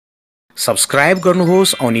Subscribe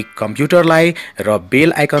गर्नुहोस् ओनिक कम्प्युटरलाई र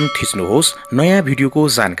बेल आइकन थिच्नुहोस् नयाँ भिडियोको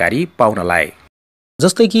जानकारी पाउनलाई।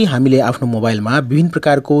 जस्तै कि हामीले आफ्नो मोबाइलमा विभिन्न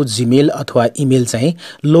प्रकारको जीमेल अथवा इमेल चाहिँ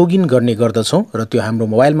लगइन गर्ने गर्दछौं र त्यो हाम्रो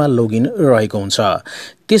मोबाइलमा लगइन रहेको हुन्छ।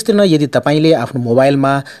 त्यस्तै न यदि तपाईले आफ्नो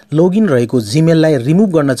मोबाइलमा लगइन रहेको जीमेललाई रिमुभ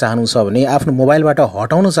गर्न चाहनुहुन्छ भने आफ्नो मोबाइलबाट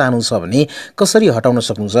हटाउन चाहनुहुन्छ भने कसरी हटाउन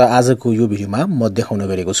सक्नुहुन्छ आजको यो भिडियोमा म देखाउन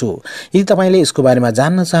गएको छु। यदि तपाईले यसको बारेमा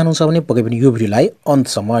जान्न चाहनुहुन्छ भने पक्कै पनि यो भिडियोलाई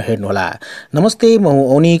अन्तसम्म हेर्नु होला। नमस्ते, म हुँ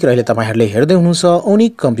ओनिक र अहिले तपाईहरुले हेर्दै हुनुहुन्छ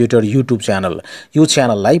ओनिक कम्प्युटर युट्युब च्यानल। यो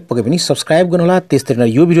च्यानललाई पक्कै पनि सब्स्क्राइब गर्नु होला, त्यस्तै न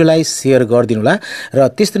यो भिडियोलाई शेयर गरिदिनु होला र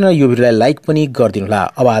त्यस्तै न यो भिडियोलाई लाइक पनि गरिदिनु होला।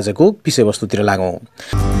 अब आजको विषयवस्तुतिर लागौं।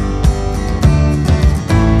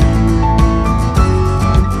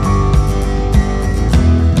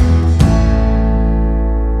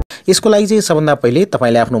 यसको लागि चाहिँ सबभन्दा पहिले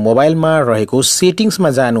तपाईले आफ्नो मोबाइलमा रहेको सेटिंग्समा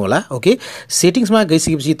जानु होला। ओके, सेटिंग्समा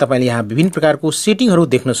गइसकेपछि तपाईले यहाँ विभिन्न प्रकारको सेटिङहरु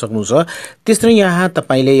देख्न सक्नुहुन्छ। त्यसरी यहाँ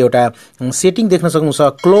तपाईले एउटा सेटिङ देख्न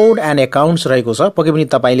सक्नुहुन्छ, क्लाउड एन्ड अकाउन्ट्स रहेको छ। पक्कै पनि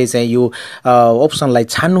तपाईले चाहिँ यो अप्सनलाई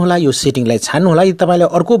छान्नु होला, यो सेटिङलाई छान्नु होला। यदि तपाईले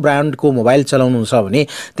अर्को ब्रान्डको मोबाइल चलाउनुहुन्छ भने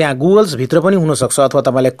त्यहाँ गुगल्स भित्र पनि हुन सक्छ, अथवा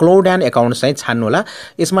तपाईले क्लाउड एन्ड अकाउन्ट्स चाहिँ छान्नु होला,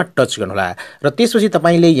 यसमा टच गर्नु होला र त्यसपछि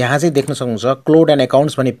तपाईले यहाँ चाहिँ देख्न सक्नुहुन्छ क्लाउड एन्ड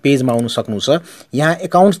अकाउन्ट्स भन्ने पेजमा आउन सक्नुहुन्छ। यहाँ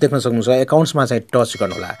अकाउन्ट्स देख्न सक्नुहुन्छ, अकाउन्ट्समा चाहिँ टच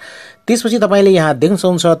गर्नु होला। त्यसपछि तपाईले यहाँ देख्न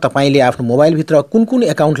सक्नुहुन्छ तपाईले आफ्नो मोबाइल भित्र कुन कुन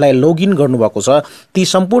अकाउन्टलाई लगइन गर्नुभएको छ ती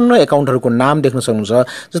सम्पूर्ण अकाउन्टहरुको नाम देख्न सक्नुहुन्छ।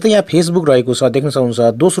 जस्तै यहाँ फेसबुक रहेको छ देख्न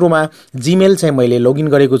सक्नुहुन्छ, दोस्रोमा जीमेल चाहिँ मैले लगइन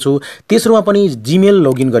गरेको छु, तेस्रोमा पनि जीमेल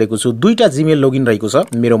लगइन गरेको छु, दुईटा जीमेल लगइन रहेको छ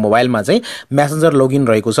मेरो मोबाइलमा, चाहिँ मेसेन्जर लगइन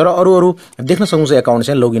रहेको छ र अरु देख्न सक्नुहुन्छ अकाउन्ट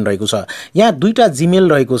चाहिँ लगइन रहेको छ। यहाँ दुईटा जीमेल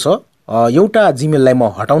रहेको छ, एउटा जीमेललाई म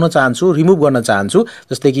हटाउन चाहन्छु, रिमुभ गर्न चाहन्छु।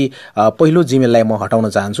 जस्तै कि पहिलो जीमेललाई म हटाउन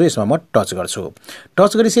चाहन्छु, यसमा म टच गर्छु।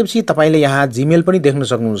 टच गरिसकेपछि तपाईले यहाँ जीमेल पनि देख्न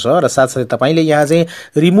सक्नुहुन्छ र साथसाथै तपाईले यहाँ चाहिँ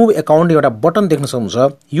रिमुभ अकाउन्ट एउटा बटन देख्न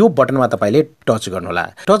सक्नुहुन्छ। यो बटनमा तपाईले टच गर्नु होला।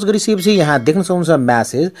 टच गरिसकेपछि यहाँ देख्न सक्नुहुन्छ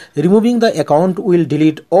message, removing the account will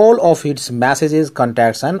delete all of its messages,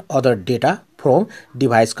 contacts and other data from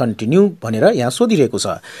device continue भनेर यहाँ सोधिरहेको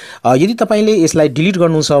छ। यदि तपाईले यसलाई डिलिट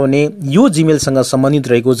गर्नु छ भने यो जीमेलसँग सम्बन्धित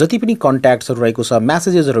रहेको जति पनि कन्ट्याक्ट्सहरु रहेको छ,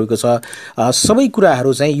 मेसेजेसहरु रहेको छ, सबै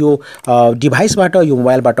कुराहरु चाहिँ यो डिभाइसबाट, यो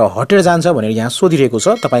मोबाइलबाट हटेर जान्छ भनेर यहाँ सोधिरहेको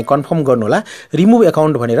छ। तपाई कन्फर्म गर्नु होला, रिमुभ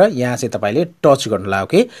अकाउन्ट भनेर यहाँ चाहिँ तपाईले टच गर्नु होला।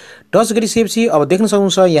 ओके, टच गरिसकेपछि अब देख्न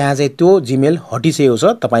सक्नुहुन्छ यहाँ चाहिँ त्यो जीमेल हटिसकेको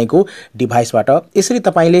छ तपाईको डिभाइसबाट। यसरी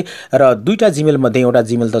तपाईले र दुईटा जीमेल मध्ये एउटा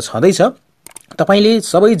जीमेल त छँदै छ, तपाईले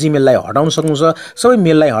सबै जीमेललाई हटाउन सक्नुहुन्छ, सबै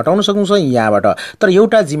मेललाई हटाउन सक्नुहुन्छ यहाँबाट। तर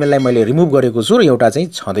एउटा जीमेललाई मैले रिमुभ गरेको छु र एउटा चाहिँ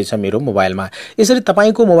छँदैछ मेरो मोबाइलमा। यसरी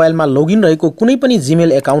तपाईको मोबाइलमा लगइन रहेको कुनै पनि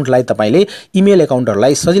जीमेल अकाउन्टलाई तपाईले इमेल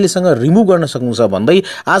अकाउन्टहरुलाई सजिलैसँग रिमुभ गर्न सक्नुहुन्छ भन्दै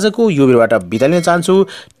आजको यो भिडियोबाट बिदा लिन चाहन्छु।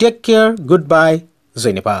 Take care, good by,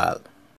 Jay Nepal.